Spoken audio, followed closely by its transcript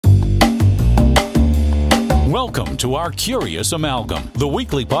Welcome to our Curious Amalgam, the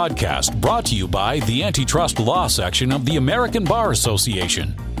weekly podcast brought to you by the Antitrust Law section of the American Bar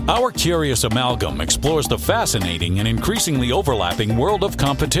Association. Our Curious Amalgam explores the fascinating and increasingly overlapping world of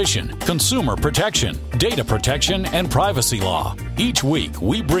competition, consumer protection, data protection, and privacy law. Each week,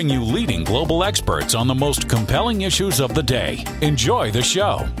 we bring you leading global experts on the most compelling issues of the day. Enjoy the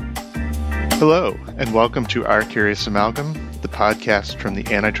show. Hello, and welcome to Our Curious Amalgam, the podcast from the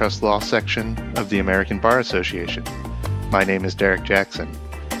Antitrust Law section of the American Bar Association. My name is Derek Jackson.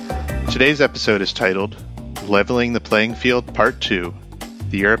 Today's episode is titled Leveling the Playing Field Part 2,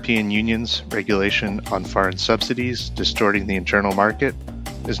 the European Union's regulation on foreign subsidies distorting the internal market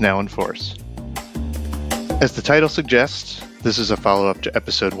is now in force. As the title suggests, this is a follow-up to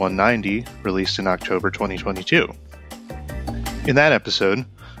episode 190, released in October 2022. In that episode,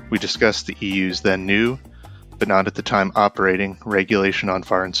 we discussed the EU's then new, but not at the time operating, Regulation on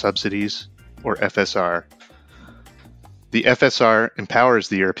Foreign Subsidies, or FSR. The FSR empowers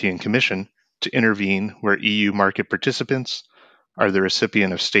the European Commission to intervene where EU market participants are the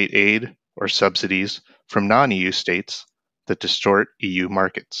recipient of state aid or subsidies from non-EU states that distort EU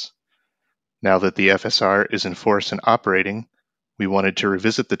markets. Now that the FSR is in force and operating, we wanted to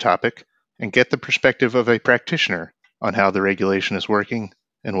revisit the topic and get the perspective of a practitioner on how the regulation is working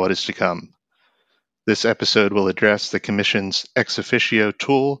and what is to come. This episode will address the Commission's ex officio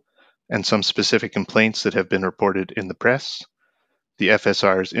tool and some specific complaints that have been reported in the press, the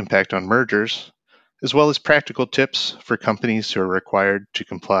FSR's impact on mergers, as well as practical tips for companies who are required to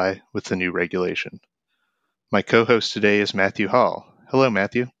comply with the new regulation. My co-host today is Matthew Hall. Hello,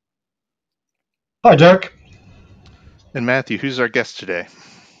 Matthew. Hi, Derek. And Matthew, who's our guest today?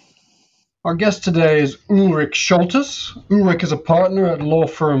 Our guest today is Ulrich Soltész. Ulrich is a partner at law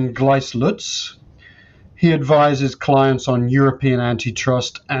firm Gleiss Lutz. He advises clients on European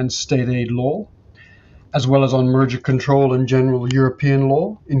antitrust and state aid law, as well as on merger control and general European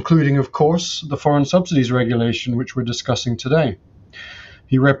law, including, of course, the foreign subsidies regulation, which we're discussing today.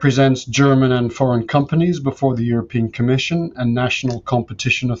 He represents German and foreign companies before the European Commission and national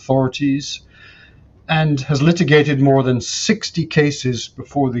competition authorities, and has litigated more than 60 cases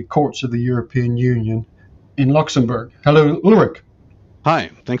before the courts of the European Union in Luxembourg. Hello, Ulrich. Hi,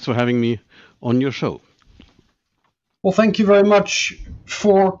 thanks for having me on your show. Well, thank you very much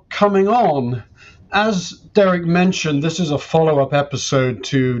for coming on. As Derek mentioned, this is a follow-up episode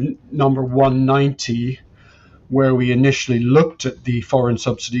to number 190, where we initially looked at the foreign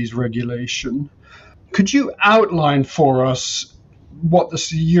subsidies regulation. Could you outline for us what the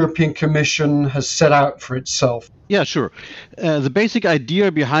European Commission has set out for itself? Yeah, sure. The basic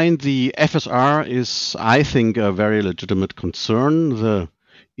idea behind the FSR is, I think, a very legitimate concern. The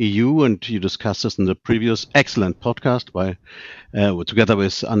EU, and you discussed this in the previous excellent podcast together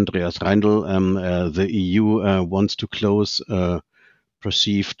with Andreas Reindl, the EU wants to close a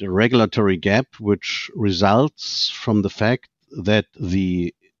perceived regulatory gap, which results from the fact that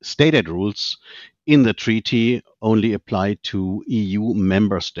the state aid rules in the treaty only apply to EU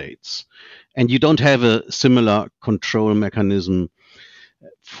member states. And you don't have a similar control mechanism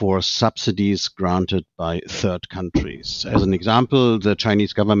for subsidies granted by third countries. As an example, the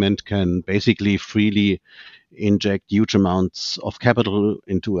Chinese government can basically freely inject huge amounts of capital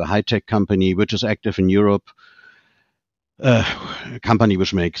into a high-tech company which is active in Europe, a company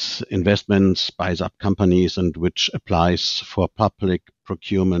which makes investments, buys up companies, and which applies for public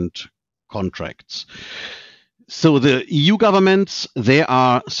procurement contracts. So the EU governments, they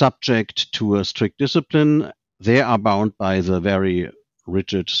are subject to a strict discipline. They are bound by the very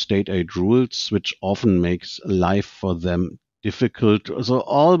rigid state aid rules, which often makes life for them difficult. So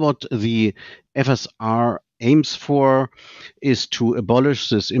all what the FSR aims for is to abolish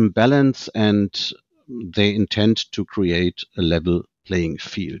this imbalance, and they intend to create a level playing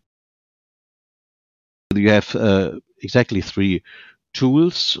field. You have exactly three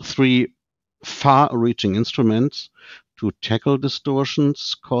tools, three far-reaching instruments to tackle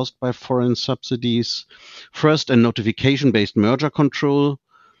distortions caused by foreign subsidies. First, a notification-based merger control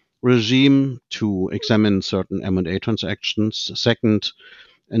regime to examine certain M&A transactions. Second,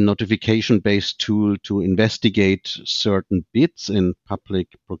 a notification-based tool to investigate certain bids in public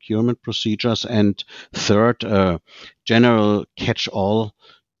procurement procedures. And third, a general catch-all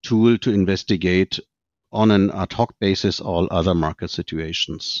tool to investigate on an ad hoc basis all other market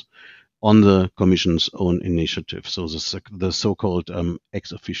situations on the Commission's own initiative, so the so-called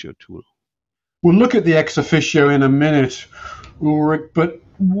ex officio tool. We'll look at the ex officio in a minute, Ulrich, but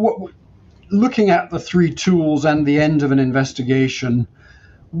looking at the three tools and the end of an investigation,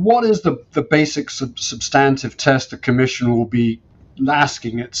 what is the basic substantive test the Commission will be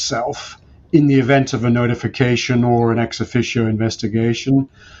asking itself in the event of a notification or an ex officio investigation?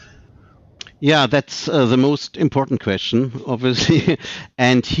 Yeah, that's the most important question, obviously.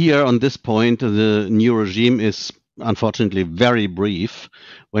 And here on this point, the new regime is unfortunately very brief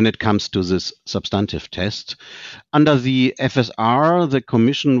when it comes to this substantive test. Under the FSR, the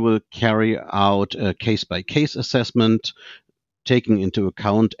Commission will carry out a case-by-case assessment, taking into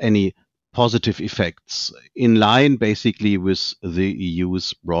account any positive effects in line basically with the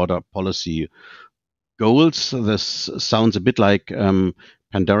EU's broader policy goals. This sounds a bit like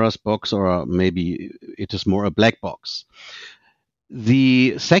Pandora's box, or maybe it is more a black box.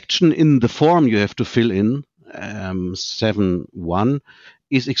 The section in the form you have to fill in, 7.1,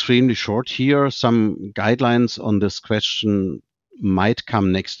 is extremely short here. Some guidelines on this question might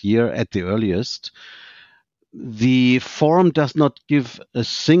come next year at the earliest. The form does not give a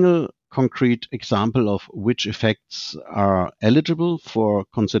single concrete example of which effects are eligible for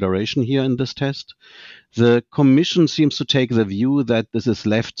consideration here in this test. The Commission seems to take the view that this is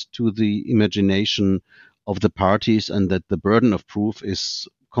left to the imagination of the parties and that the burden of proof is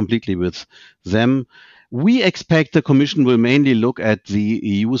completely with them. We expect the Commission will mainly look at the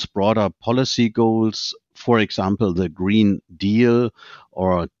EU's broader policy goals, for example, the Green Deal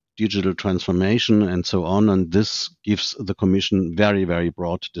or digital transformation and so on, and this gives the Commission very, very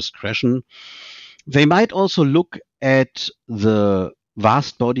broad discretion. They might also look at the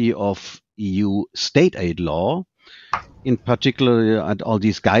vast body of EU state aid law, in particular at all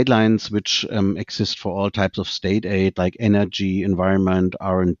these guidelines which exist for all types of state aid, like energy, environment,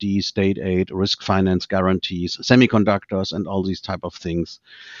 R&D, state aid, risk finance guarantees, semiconductors, and all these type of things.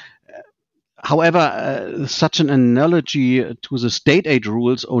 However, such an analogy to the state aid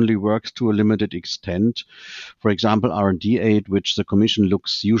rules only works to a limited extent. For example, R&D aid, which the Commission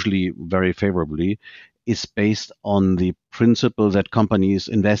looks usually very favorably, is based on the principle that companies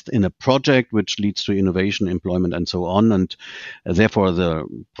invest in a project which leads to innovation, employment, and so on, and therefore the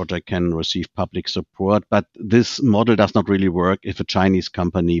project can receive public support. But this model does not really work if a Chinese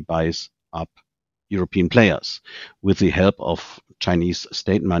company buys up European players with the help of Chinese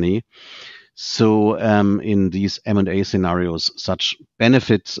state money. So in these M&A scenarios, such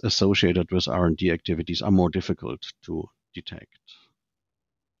benefits associated with R&D activities are more difficult to detect.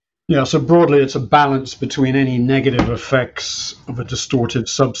 Yeah, so broadly, it's a balance between any negative effects of a distorted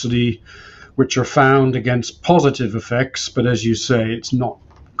subsidy, which are found against positive effects. But as you say, it's not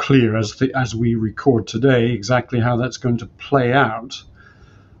clear as we record today exactly how that's going to play out.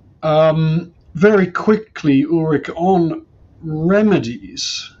 Very quickly, Ulrich, on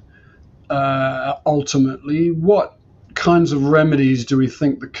remedies. Ultimately, what kinds of remedies do we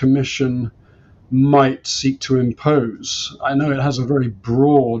think the Commission might seek to impose? I know it has a very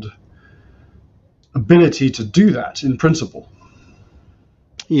broad ability to do that in principle.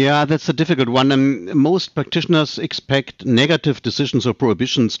 Yeah, that's a difficult one. Most practitioners expect negative decisions or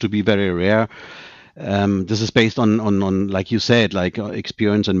prohibitions to be very rare. This is based on, like you said, like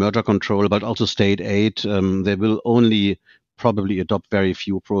experience and merger control, but also state aid. They will only probably adopt very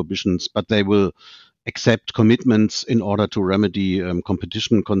few prohibitions, but they will accept commitments in order to remedy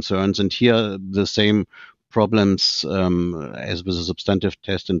competition concerns. And here the same problems as with the substantive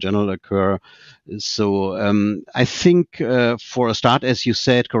test in general occur. So I think for a start, as you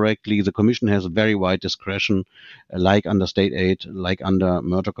said correctly, the Commission has a very wide discretion, like under state aid, like under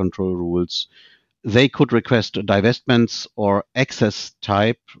merger control rules. They could request divestments or excess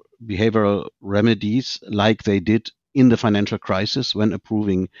type behavioral remedies like they did in the financial crisis when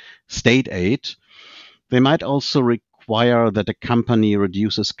approving state aid. They might also require that a company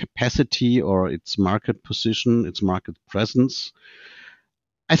reduces capacity or its market position, its market presence.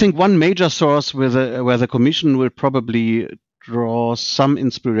 I think one major source where the Commission will probably draw some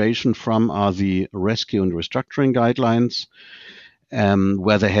inspiration from are the rescue and restructuring guidelines,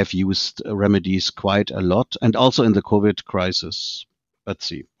 where they have used remedies quite a lot, and also in the COVID crisis. Let's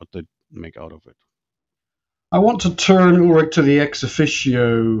see what they make out of it. I want to turn, Ulrich, to the ex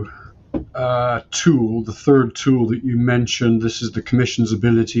officio tool, the third tool that you mentioned. This is the Commission's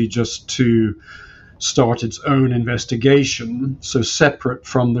ability just to start its own investigation, so separate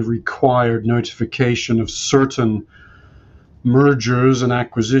from the required notification of certain mergers and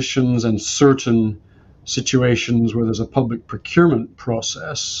acquisitions and certain situations where there's a public procurement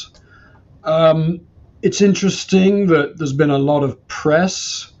process. It's interesting that there's been a lot of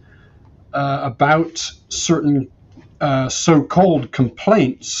press about certain so-called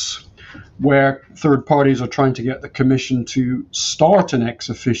complaints where third parties are trying to get the Commission to start an ex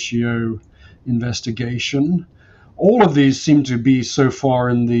officio investigation. All of these seem to be so far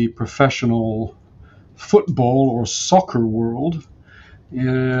in the professional football or soccer world.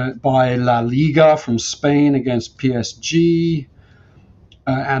 by La Liga from Spain against PSG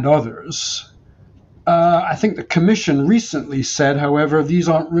and others. I think the Commission recently said, however, these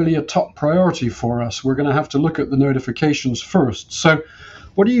aren't really a top priority for us. We're going to have to look at the notifications first. So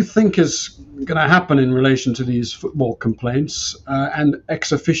what do you think is going to happen in relation to these football complaints and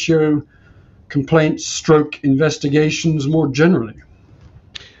ex officio complaints stroke investigations more generally?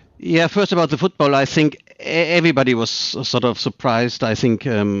 Yeah, first about the football, I think everybody was sort of surprised. I think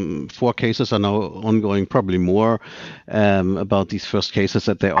 4 cases are now ongoing, probably more, about these first cases,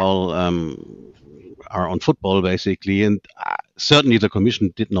 that they all are on football, basically. And certainly the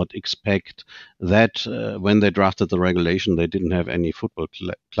Commission did not expect that when they drafted the regulation. They didn't have any football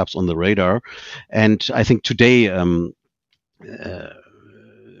clubs on the radar. And I think today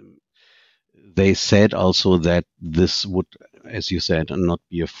they said also that this would, as you said, not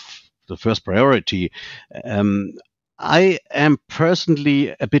be the first priority. I am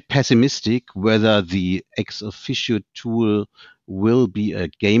personally a bit pessimistic whether the ex officio tool will be a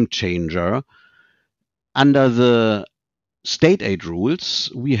game changer. Under the state aid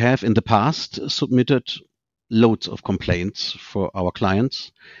rules, we have in the past submitted loads of complaints for our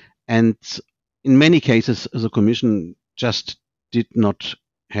clients. And in many cases, the Commission just did not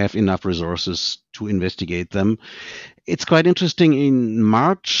have enough resources to investigate them. It's quite interesting. In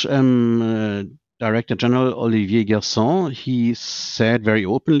March, Director General Olivier Gerson, he said very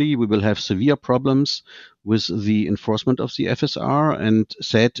openly, we will have severe problems with the enforcement of the FSR, and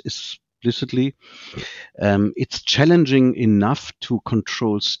said explicitly, it's challenging enough to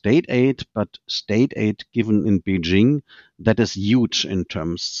control state aid, but state aid given in Beijing, that is huge in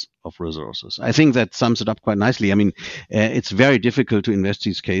terms of resources. I think that sums it up quite nicely. I mean, it's very difficult to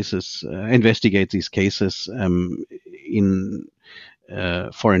investigate these cases in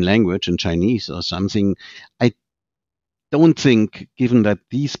foreign language, in Chinese or something. I don't think, given that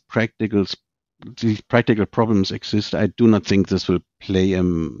these practical problems exist, I do not think this will play a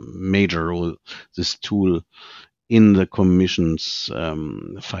major role, this tool, in the Commission's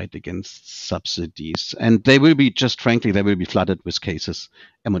fight against subsidies. And they will be, just frankly, they will be flooded with cases,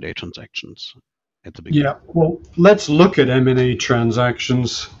 M&A transactions at the beginning. Yeah, well, let's look at M&A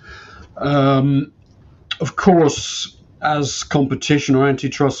transactions. Of course, as competition or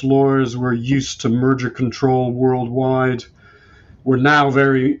antitrust lawyers, we're used to merger control worldwide. We're now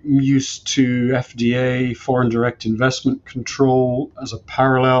very used to FDA, foreign direct investment control, as a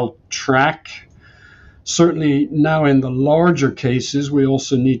parallel track. Certainly now in the larger cases, we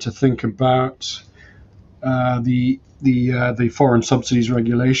also need to think about the foreign subsidies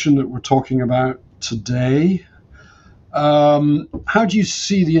regulation that we're talking about today. How do you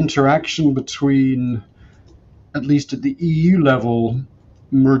see the interaction between, at least at the EU level,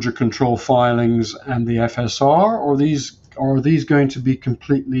 merger control filings and the FSR? Or are these going to be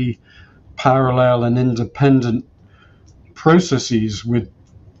completely parallel and independent processes with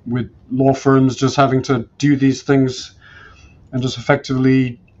law firms just having to do these things and just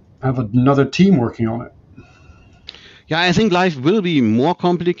effectively have another team working on it? Yeah, I think life will be more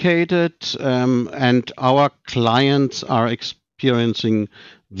complicated, and our clients are experiencing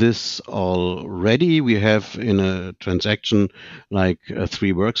this already. We have in a transaction like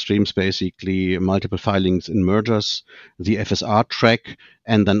 3 work streams, basically multiple filings in mergers, the FSR track,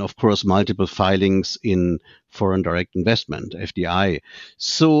 and then of course multiple filings in foreign direct investment, FDI.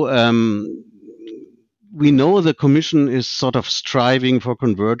 So we know the Commission is sort of striving for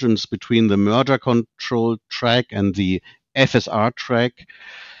convergence between the merger control track and the FSR track.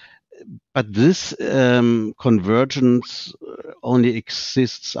 But this convergence only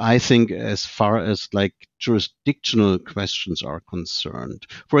exists, I think, as far as like jurisdictional questions are concerned.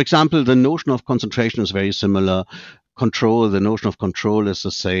 For example, the notion of concentration is very similar. The notion of control is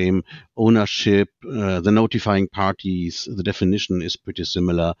the same. Ownership, the notifying parties, the definition is pretty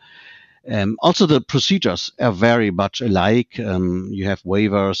similar. Also, the procedures are very much alike. You have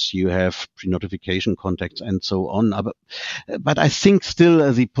waivers, you have pre-notification contacts, and so on. But I think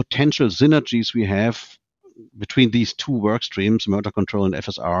still the potential synergies we have between these 2 work streams, merger control and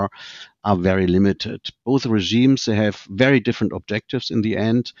FSR, are very limited. Both regimes, they have very different objectives in the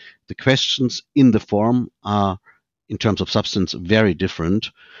end. The questions in the form are, in terms of substance, very different.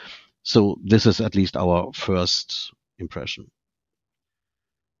 So this is at least our first impression.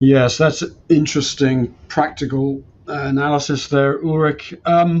 Yes, that's interesting practical analysis there, Ulrich.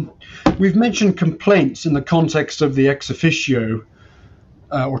 We've mentioned complaints in the context of the ex officio,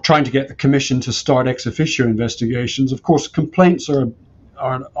 or trying to get the Commission to start ex officio investigations. Of course, complaints are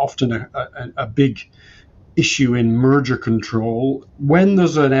often a big issue in merger control. When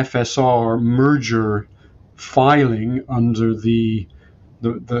there's an FSR merger filing under the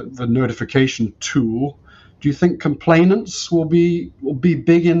the notification tool. Do you think complainants will be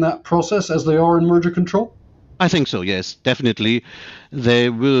big in that process as they are in merger control? I think so, yes, definitely. They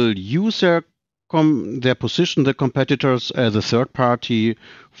will use their position, the competitors, as a third party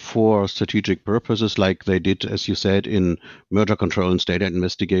for strategic purposes, like they did, as you said, in merger control and state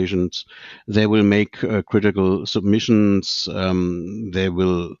investigations. They will make critical submissions. They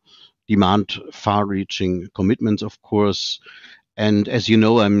will demand far-reaching commitments, of course. And as you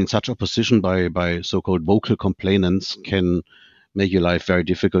know, I mean, such opposition by so-called vocal complainants can make your life very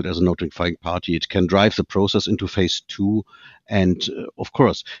difficult as a notifying party. It can drive the process into phase 2 and, of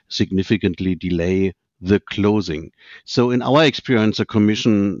course, significantly delay the closing. So in our experience, the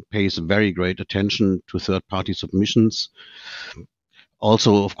Commission pays very great attention to third-party submissions.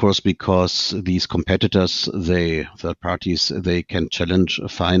 Also, of course, because these competitors, third parties, they can challenge a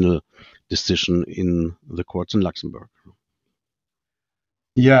final decision in the courts in Luxembourg.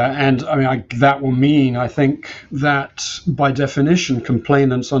 Yeah, and I mean, that will mean, I think, that by definition,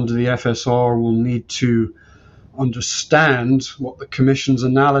 complainants under the FSR will need to understand what the Commission's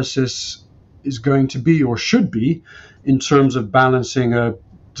analysis is going to be or should be in terms of balancing a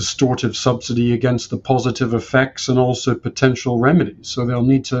distortive subsidy against the positive effects and also potential remedies. So they'll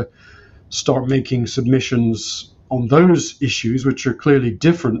need to start making submissions on those issues, which are clearly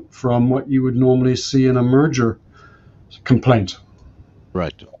different from what you would normally see in a merger complaint.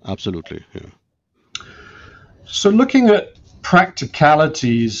 Right, absolutely. Yeah. So looking at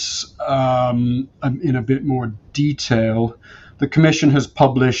practicalities in a bit more detail, the Commission has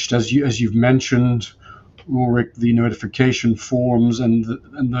published, as you've mentioned, Ulrich, the notification forms and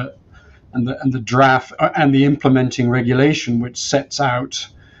the draft and the implementing regulation, which sets out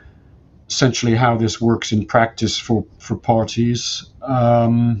essentially how this works in practice for parties.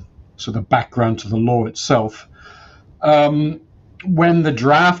 So the background to the law itself. When the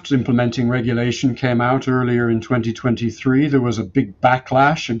draft implementing regulation came out earlier in 2023, there was a big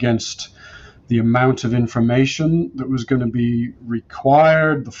backlash against the amount of information that was going to be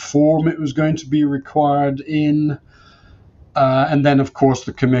required, the form it was going to be required in, and then, of course,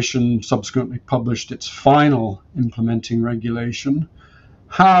 the Commission subsequently published its final implementing regulation.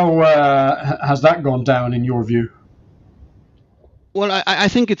 How has that gone down in your view? Well, I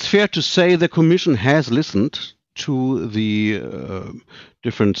think it's fair to say the Commission has listened to the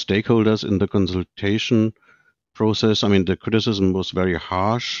different stakeholders in the consultation process. I mean, the criticism was very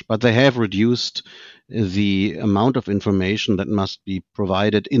harsh, but they have reduced the amount of information that must be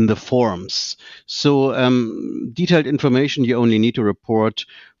provided in the forms. So detailed information you only need to report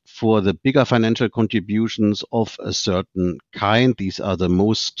for the bigger financial contributions of a certain kind. These are the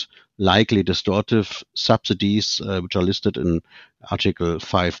most likely distortive subsidies, which are listed in Article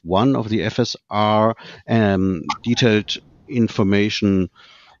 5.1 of the FSR. Detailed information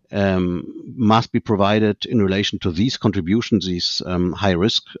must be provided in relation to these contributions, these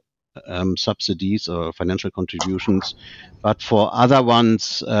high-risk subsidies or financial contributions. But for other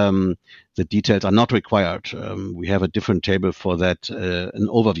ones, the details are not required. We have a different table for that, an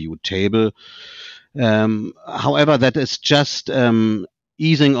overview table. However, that is just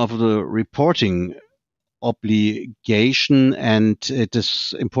easing of the reporting obligation, and it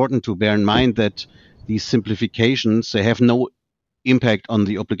is important to bear in mind that these simplifications, they have no impact on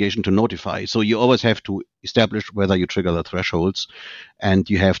the obligation to notify. So you always have to establish whether you trigger the thresholds, and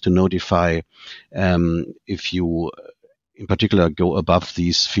you have to notify if you, in particular, go above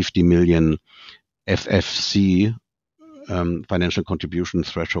these 50 million FFC financial contribution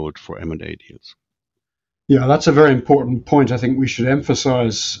threshold for M&A deals. Yeah, that's a very important point I think we should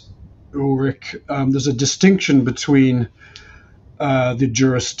emphasize, Ulrich. There's a distinction between the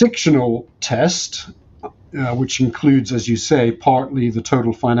jurisdictional test, which includes, as you say, partly the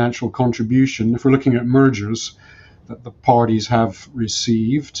total financial contribution, if we're looking at mergers that the parties have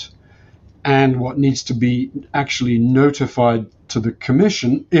received, and what needs to be actually notified to the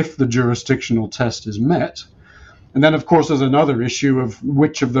Commission if the jurisdictional test is met. And then, of course, there's another issue of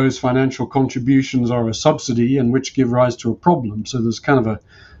which of those financial contributions are a subsidy and which give rise to a problem. So there's kind of a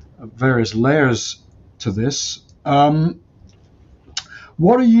various layers to this. What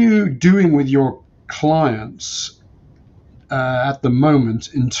are you doing with your clients at the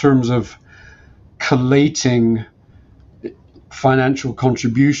moment in terms of collating financial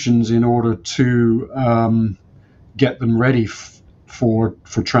contributions in order to get them ready for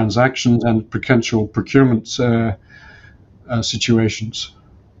transactions and potential procurement situations?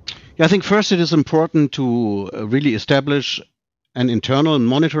 Yeah, I think first it is important to really establish an internal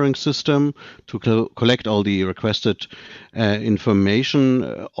monitoring system to collect all the requested information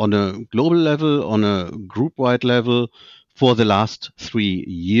on a global level, on a group-wide level, for the last 3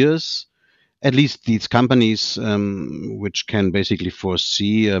 years. At least these companies, which can basically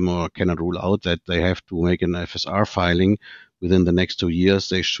foresee or cannot rule out that they have to make an FSR filing within the next 2 years,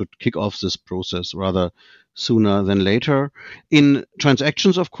 they should kick off this process rather sooner than later. In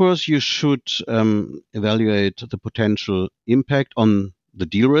transactions, of course, you should evaluate the potential impact on the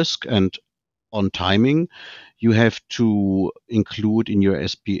deal risk and on timing. You have to include in your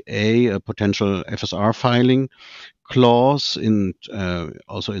SPA a potential FSR filing clause in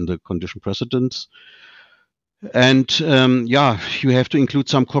also in the condition precedents. And you have to include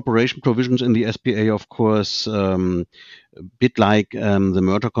some cooperation provisions in the SPA, of course, a bit like the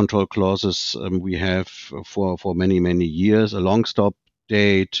merger control clauses we have for many, many years, a long stop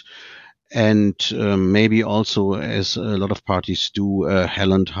date, and maybe also, as a lot of parties do, a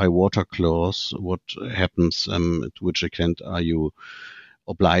hell and high water clause. What happens, to which extent are you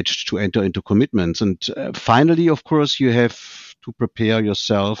obliged to enter into commitments? And finally, of course, you have to prepare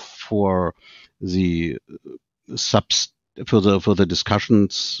yourself for the for the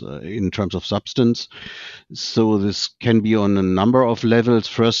discussions in terms of substance. So this can be on a number of levels.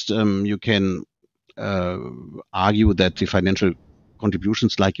 First, you can argue that the financial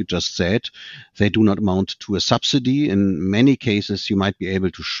contributions, like you just said, they do not amount to a subsidy. In many cases, you might be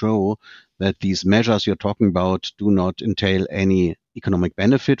able to show that these measures you're talking about do not entail any economic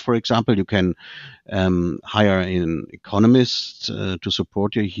benefit. For example, you can hire an economist to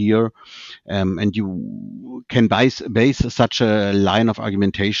support you here, and you can base such a line of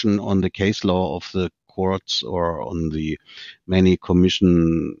argumentation on the case law of the courts or on the many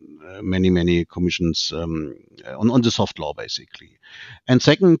commissions on the soft law, basically. And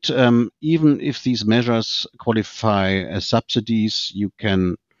second, even if these measures qualify as subsidies, you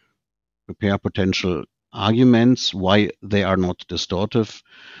can prepare potential arguments why they are not distortive.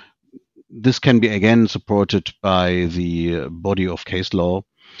 This can be again supported by the body of case law,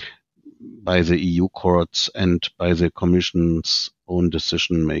 by the EU courts, and by the Commission's own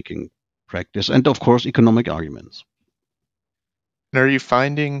decision-making practice, and of course economic arguments. And are you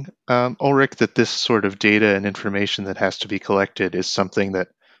finding, Ulrich, that this sort of data and information that has to be collected is something that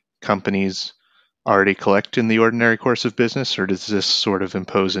companies already collect in the ordinary course of business, or does this sort of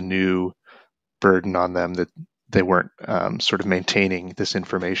impose a new burden on them that they weren't sort of maintaining this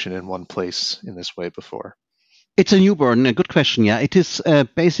information in one place in this way before? It's a new burden, a good question. Yeah, it is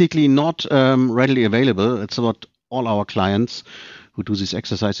basically not readily available. It's what all our clients who do this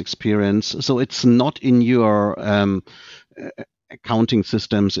exercise experience. So it's not in your accounting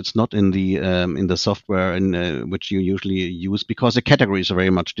systems. It's not in the software in which you usually use, because the categories are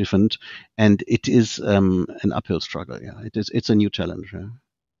very much different, and it is an uphill struggle. Yeah, it's a new challenge. Yeah.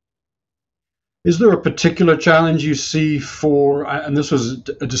 Is there a particular challenge you see for, and this was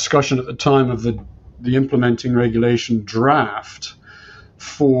a discussion at the time of the implementing regulation draft,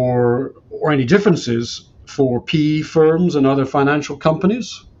 or any differences for PE firms and other financial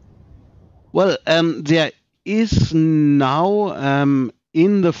companies? Well, there is now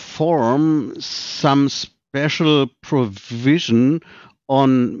in the form some special provision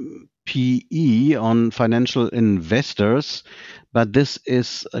on PE, on financial investors, but this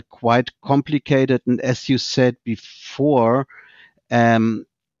is quite complicated. And as you said before,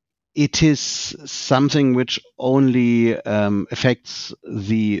 it is something which only affects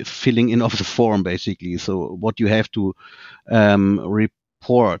the filling in of the form, basically. So what you have to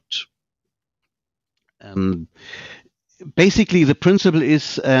report. Basically, the principle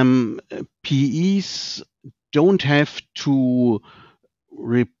is PEs don't have to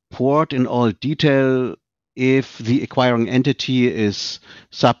report in all detail if the acquiring entity is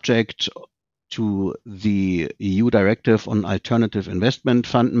subject to the EU directive on alternative investment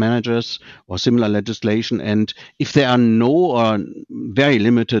fund managers or similar legislation, and if there are no or very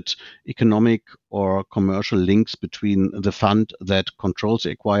limited economic or commercial links between the fund that controls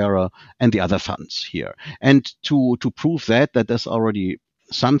the acquirer and the other funds here. And to prove that there's already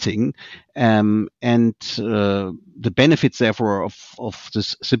something, and the benefits, therefore, of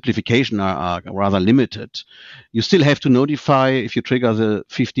this simplification are rather limited. You still have to notify if you trigger the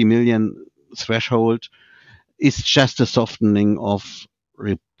 50 million threshold. It's just a softening of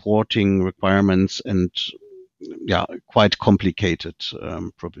reporting requirements and quite complicated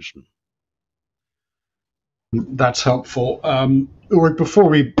provision. That's helpful. Ulrich, before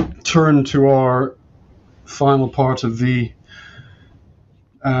we turn to our final part of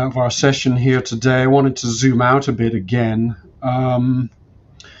our session here today, I wanted to zoom out a bit again.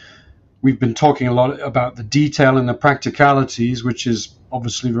 We've been talking a lot about the detail and the practicalities, which is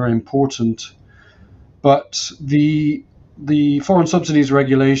obviously very important. But the foreign subsidies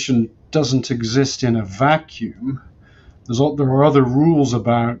regulation doesn't exist in a vacuum. There are other rules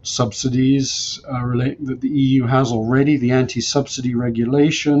about subsidies that the EU has already. The anti-subsidy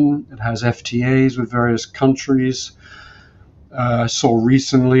regulation. It has FTAs with various countries. I saw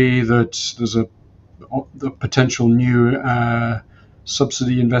recently that there's the potential new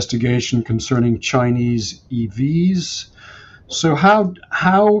subsidy investigation concerning Chinese EVs. So how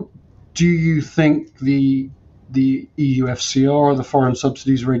do you think the EU FCR, the Foreign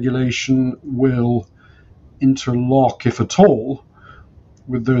Subsidies Regulation, will interlock, if at all,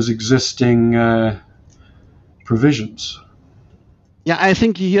 with those existing provisions? Yeah, I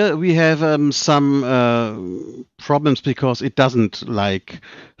think here we have some problems because it doesn't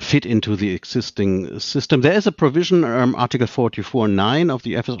fit into the existing system. There is a provision, Article 44.9 of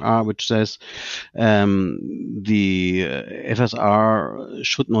the FSR, which says the FSR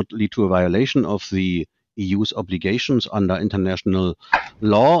should not lead to a violation of the EU's obligations under international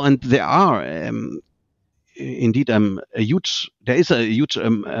law, and there are indeed there is a huge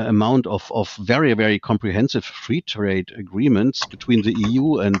amount of very, very comprehensive free trade agreements between the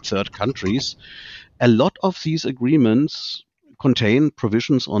EU and third countries. A lot of these agreements contain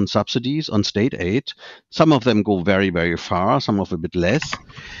provisions on subsidies, on state aid. Some of them go very, very far, some of a bit less.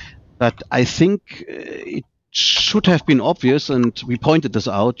 But I think it should have been obvious, and we pointed this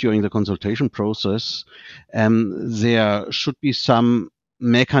out during the consultation process. There should be some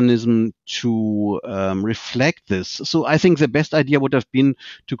mechanism to reflect this. So I think the best idea would have been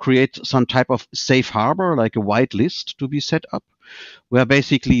to create some type of safe harbor, like a white list to be set up, where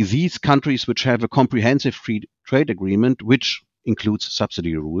basically these countries which have a comprehensive free trade agreement, which includes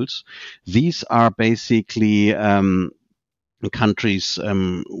subsidy rules, these are basically countries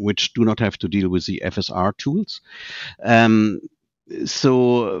which do not have to deal with the FSR tools.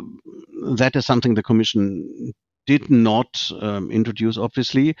 So that is something the Commission did not introduce,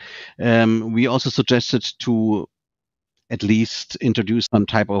 obviously. We also suggested to at least introduce some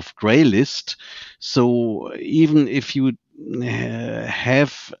type of gray list. So even if you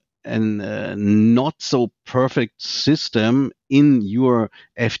have a not so perfect system in your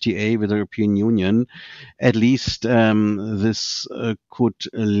FTA with the European Union, at least this could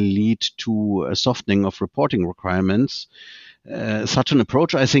lead to a softening of reporting requirements. Such an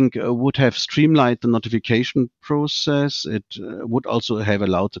approach, I think, would have streamlined the notification process. It would also have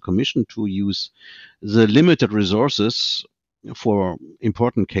allowed the Commission to use the limited resources for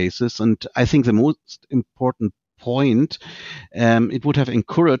important cases. And I think the most important point, it would have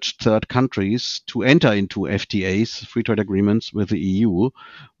encouraged third countries to enter into FTAs, free trade agreements with the EU,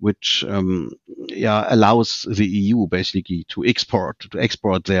 which allows the EU basically to export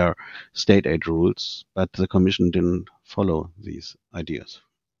their state aid rules. But the Commission didn't follow these ideas.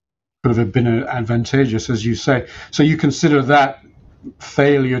 Could have been advantageous, as you say. So you consider that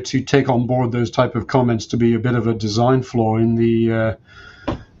failure to take on board those type of comments to be a bit of a design flaw in the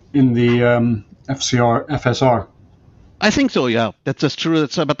FSR? I think so, yeah. That's true.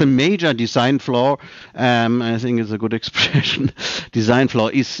 That's about the major design flaw. I think is a good expression. Design flaw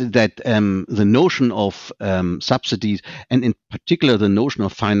is that the notion of subsidies, and in particular the notion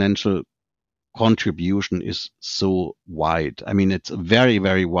of financial contribution, is so wide. I mean, it's very,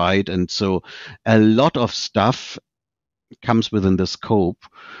 very wide, and so a lot of stuff comes within the scope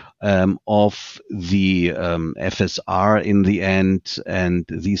of the FSR in the end, and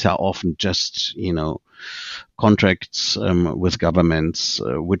these are often just, contracts with governments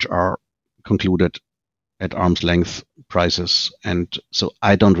which are concluded at arm's length prices, and so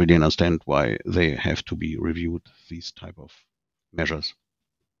I don't really understand why they have to be reviewed, these type of measures.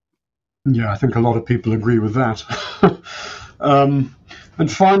 Yeah, I think a lot of people agree with that.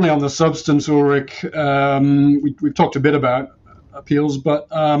 And finally, on the substance, Ulrich, we've talked a bit about appeals, but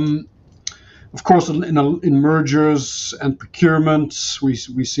of course, in mergers and procurements,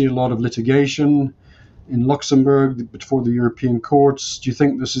 we see a lot of litigation in Luxembourg before the European courts. Do you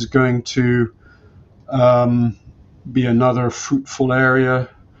think this is going to be another fruitful area,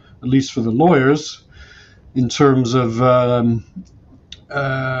 at least for the lawyers, in terms of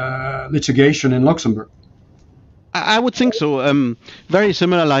litigation in Luxembourg? I would think so. Very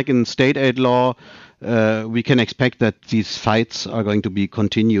similar, like in state aid law, we can expect that these fights are going to be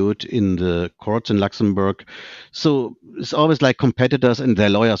continued in the courts in Luxembourg. So it's always like competitors and their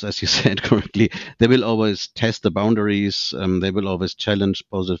lawyers, as you said correctly. They will always test the boundaries. They will always challenge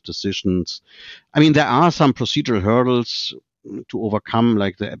positive decisions. I mean, there are some procedural hurdles to overcome,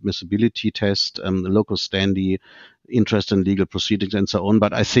 like the admissibility test, the locus standi, interest in legal proceedings, and so on.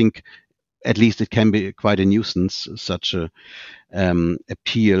 But I think at least it can be quite a nuisance, such a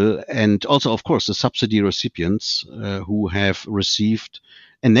appeal. And also, of course, the subsidy recipients who have received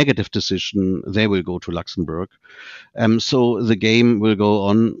a negative decision, they will go to Luxembourg. So the game will go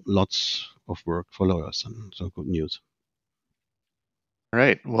on. Lots of work for lawyers, and so good news. All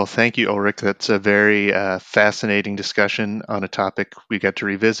right. Well, thank you, Ulrich. That's a very fascinating discussion on a topic we get to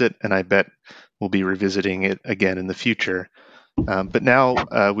revisit, and I bet we'll be revisiting it again in the future. But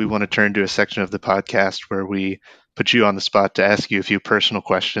now we want to turn to a section of the podcast where we put you on the spot to ask you a few personal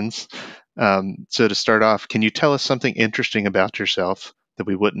questions. So to start off, can you tell us something interesting about yourself that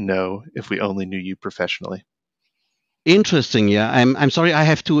we wouldn't know if we only knew you professionally? Interesting, yeah. I'm sorry I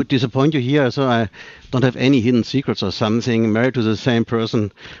have to disappoint you here. So I don't have any hidden secrets or something. Married to the same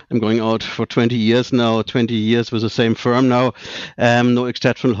person. I'm going out for 20 years now, 20 years with the same firm now. No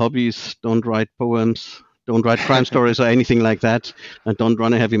exceptional hobbies. Don't write poems. Don't write crime stories or anything like that. And don't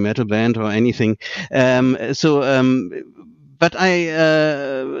run a heavy metal band or anything. But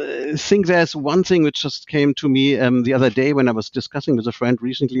I think there's one thing which just came to me the other day when I was discussing with a friend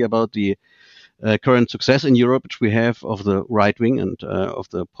recently about the current success in Europe, which we have of the right wing and of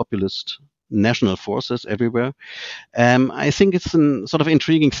the populist national forces everywhere. I think it's a sort of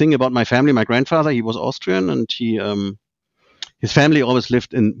intriguing thing about my family. My grandfather, he was Austrian, and his family always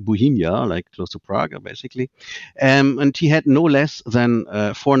lived in Bohemia, like close to Prague, basically. And he had no less than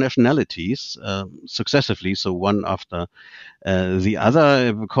 4 nationalities successively, so one after the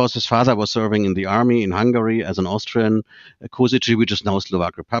other, because his father was serving in the army in Hungary as an Austrian, Kosice, which is now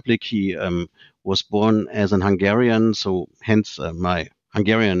Slovak Republic. He was born as an Hungarian, so hence my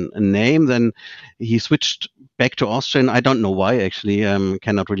Hungarian name. Then he switched back to Austrian. I don't know why, actually.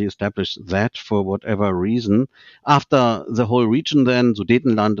 Cannot really establish that for whatever reason. After the whole region then,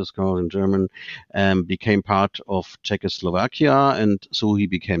 Sudetenland is called in German, became part of Czechoslovakia, and so he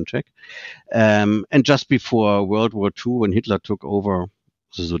became Czech. And just before World War II, when Hitler took over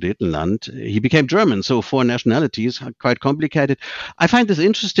the Sudetenland, he became German. So 4 nationalities, quite complicated. I find this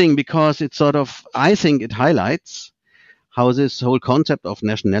interesting because it sort of, I think it highlights how this whole concept of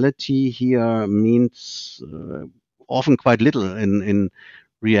nationality here means often quite little. In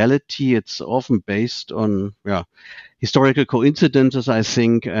reality, it's often based on historical coincidences, I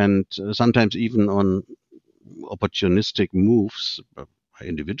think, and sometimes even on opportunistic moves by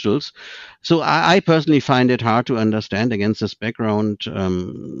individuals. So I personally find it hard to understand against this background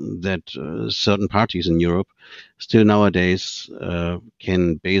that certain parties in Europe still nowadays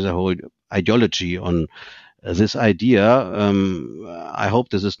can base a whole ideology on this idea. I hope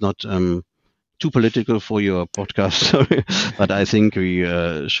this is not too political for your podcast, sorry, but I think we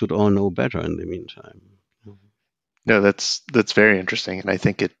should all know better in the meantime. No, that's very interesting, and I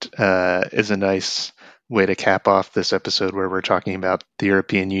think it is a nice way to cap off this episode where we're talking about the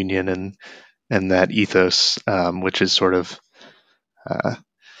European Union and that ethos, which is sort of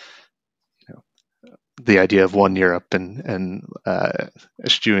the idea of one Europe and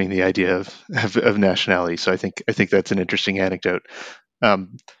eschewing the idea of nationality. So I think that's an interesting anecdote.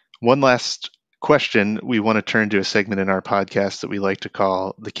 One last question. We want to turn to a segment in our podcast that we like to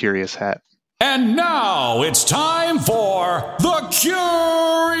call the Curious Hat. And now it's time for the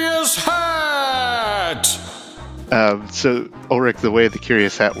Curious Hat. So Ulrich, the way the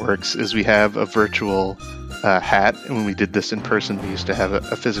Curious Hat works is we have a virtual hat, and when we did this in person, we used to have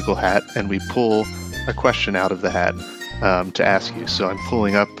a physical hat, and we pull a question out of the hat to ask you. So I'm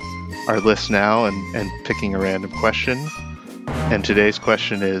pulling up our list now and picking a random question. And today's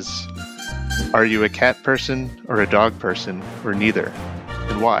question is, are you a cat person or a dog person or neither?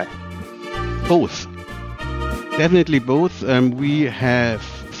 And why? Both. Definitely both. We have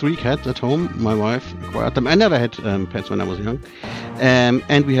 3 cats at home. My wife acquired them. I never had pets when I was young.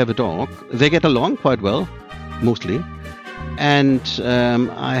 And we have a dog. They get along quite well, mostly. And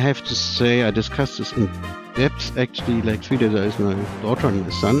I have to say, I discussed this in depth actually like 3 days ago with my daughter and my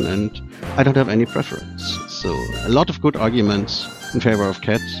son, and I don't have any preference. So a lot of good arguments in favor of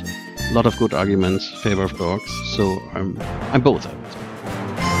cats, a lot of good arguments in favor of dogs. So I'm both, I would say.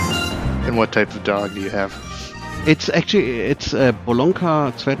 And what type of dog do you have? It's a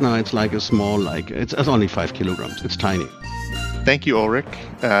Bolonka Zvetna. It's like a small, it's only 5 kilograms. It's tiny. Thank you, Ulrich.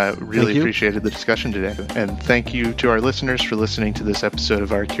 Really appreciated the discussion today. And thank you to our listeners for listening to this episode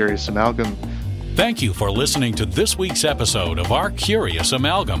of Our Curious Amalgam. Thank you for listening to this week's episode of Our Curious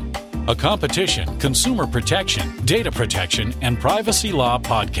Amalgam, a competition, consumer protection, data protection, and privacy law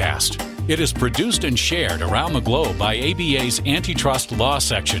podcast. It is produced and shared around the globe by ABA's Antitrust Law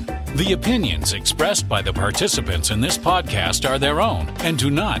Section. The opinions expressed by the participants in this podcast are their own and do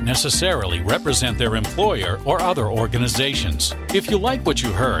not necessarily represent their employer or other organizations. If you like what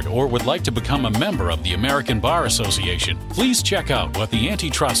you heard or would like to become a member of the American Bar Association, please check out what the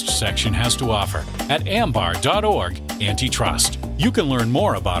Antitrust section has to offer at ambar.org/antitrust. You can learn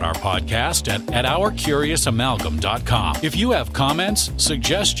more about our podcast at ourcuriousamalgam.com. If you have comments,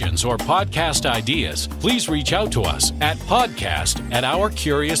 suggestions, or podcast ideas, please reach out to us at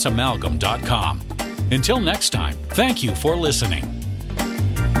podcast@ourcuriousamalgam.com. Until next time, thank you for listening.